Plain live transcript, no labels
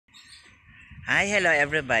Hi, hello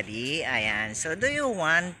everybody. Ayan. So, do you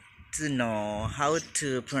want to know how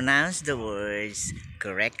to pronounce the words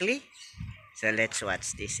correctly? So, let's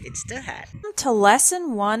watch this. It's the hat. To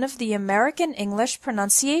Lesson 1 of the American English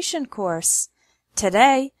Pronunciation course.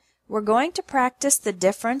 Today, we're going to practice the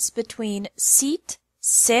difference between seat,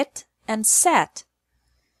 sit, and set.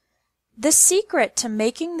 The secret to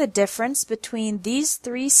making the difference between these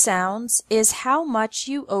three sounds is how much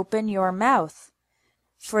you open your mouth.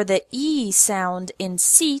 For the E sound in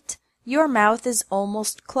seat, your mouth is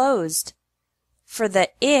almost closed. For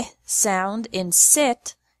the I sound in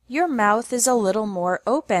sit, your mouth is a little more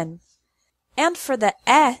open. And for the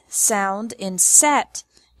sound in set,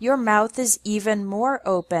 your mouth is even more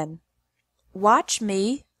open. Watch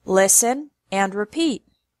me, listen, and repeat.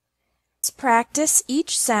 Let's practice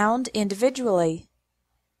each sound individually.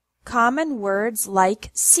 Common words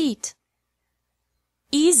like seat,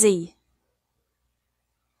 easy,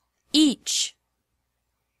 each,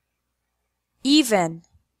 even,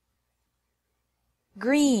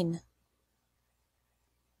 green,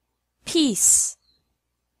 peace,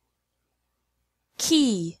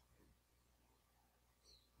 key,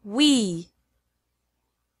 we,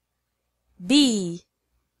 be,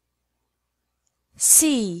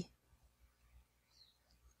 see.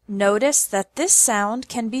 Notice that this sound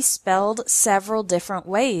can be spelled several different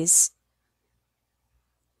ways.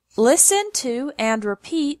 Listen to and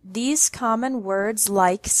repeat these common words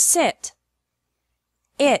like sit,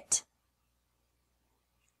 it,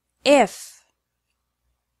 if,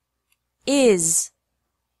 is,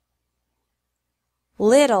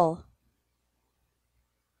 little,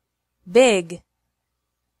 big,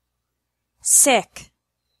 sick,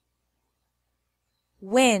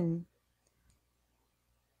 win,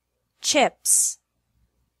 chips,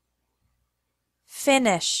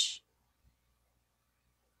 finish.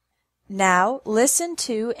 Now listen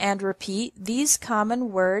to and repeat these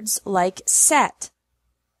common words like set,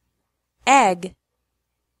 egg,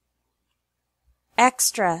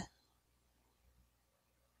 extra,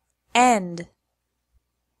 end,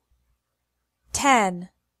 10,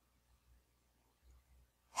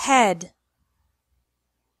 head,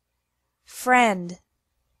 friend,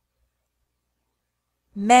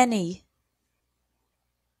 many,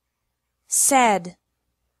 said,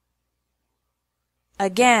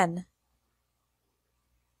 again.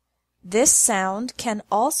 This sound can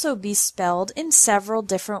also be spelled in several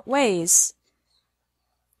different ways.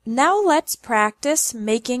 Now let's practice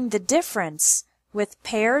making the difference with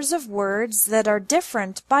pairs of words that are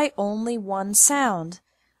different by only one sound.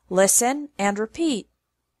 Listen and repeat.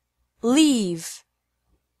 Leave,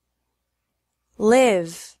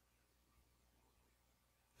 live,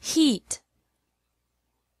 heat,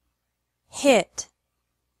 hit,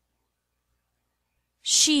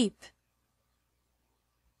 sheep,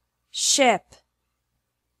 ship,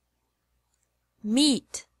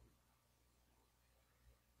 meet,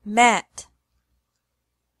 met,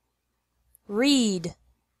 read,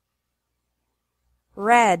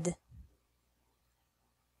 read,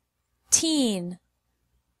 teen,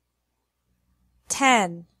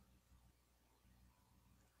 10,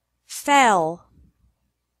 fell,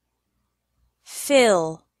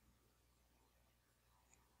 fill,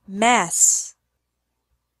 mess,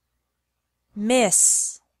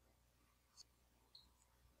 miss,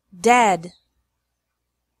 dead,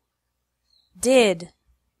 did,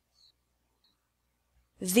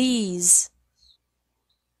 these,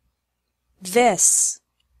 this.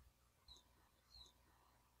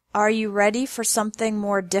 Are you ready for something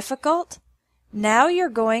more difficult? Now you're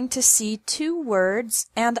going to see two words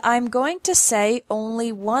and I'm going to say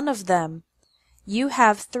only one of them. You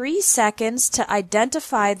have 3 seconds to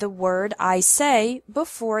identify the word I say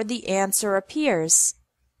before the answer appears.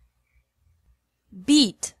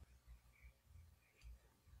 Beat,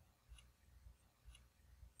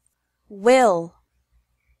 will,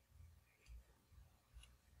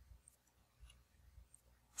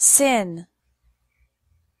 sin,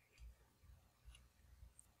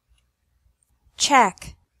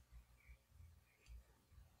 check,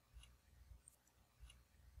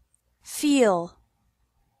 feel,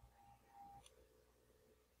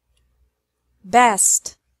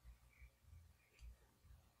 best,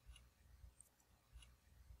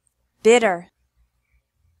 bitter,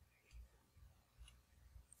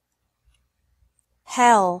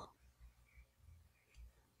 hell,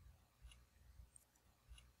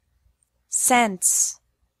 sense.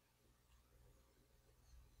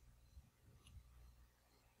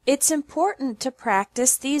 It's important to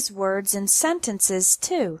practice these words in sentences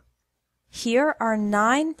too. Here are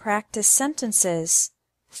 9 practice sentences.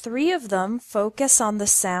 3 of them focus on the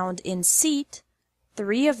sound in seat,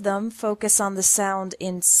 3 of them focus on the sound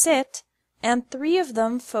in sit, and 3 of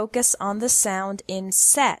them focus on the sound in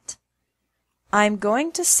set. I'm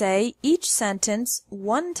going to say each sentence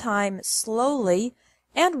 1 time slowly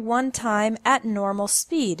and 1 time at normal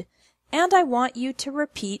speed, and I want you to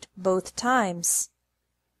repeat both times.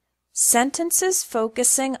 Sentences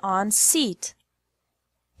focusing on seat.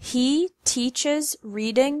 He teaches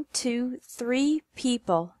reading to 3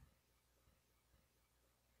 people.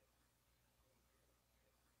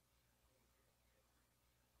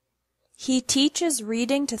 He teaches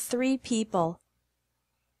reading to 3 people.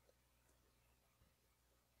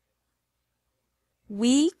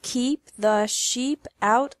 We keep the sheep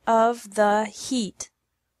out of the heat.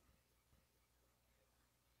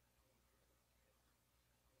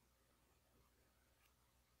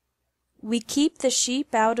 We keep the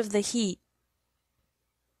sheep out of the heat.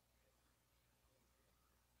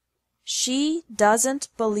 She doesn't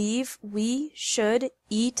believe we should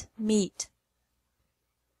eat meat.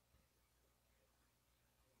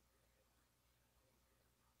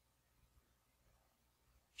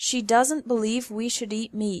 She doesn't believe we should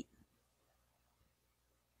eat meat.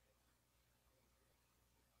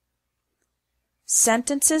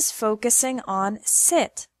 Sentences focusing on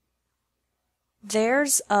sit.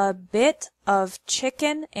 There's a bit of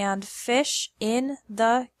chicken and fish in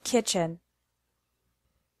the kitchen.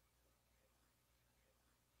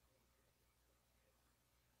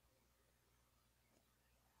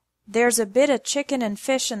 There's a bit of chicken and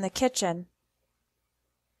fish in the kitchen.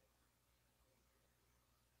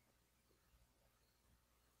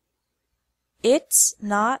 It's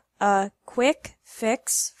not a quick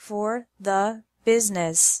fix for the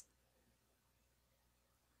business.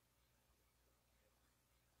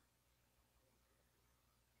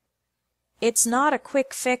 It's not a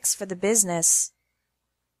quick fix for the business.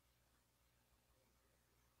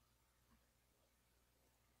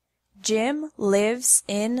 Jim lives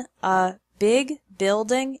in a big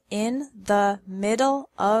building in the middle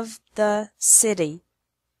of the city.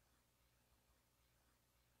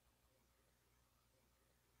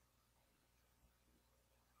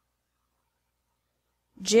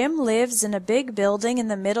 Jim lives in a big building in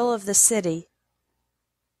the middle of the city.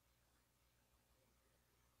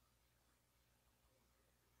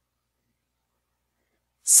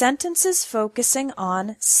 Sentences focusing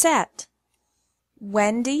on set.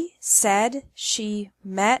 Wendy said she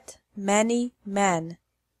met many men.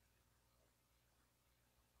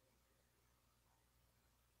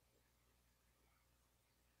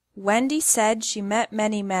 Wendy said she met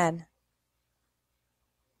many men.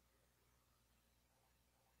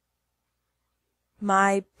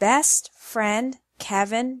 My best friend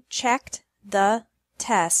Kevin checked the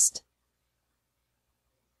test.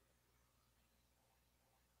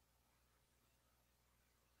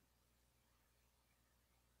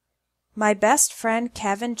 My best friend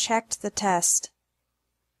Kevin checked the test.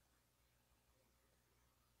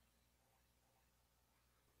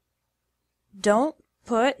 Don't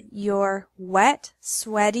put your wet,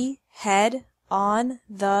 sweaty head on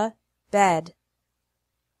the bed.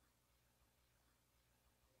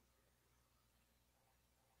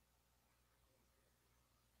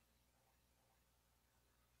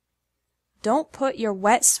 Don't put your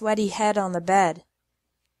wet, sweaty head on the bed.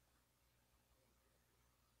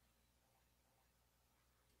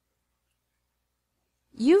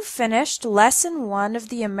 You've finished Lesson 1 of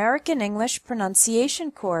the American English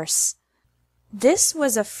Pronunciation course. This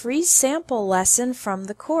was a free sample lesson from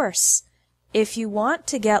the course. If you want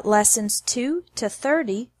to get Lessons 2 to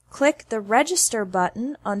 30, click the Register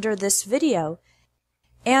button under this video.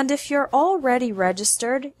 And if you're already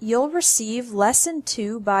registered, you'll receive Lesson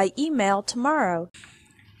 2 by email tomorrow.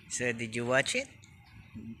 So did you watch it?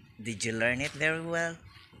 Did you learn it very well?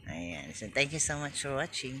 Ayan. So thank you so much for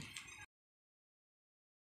watching.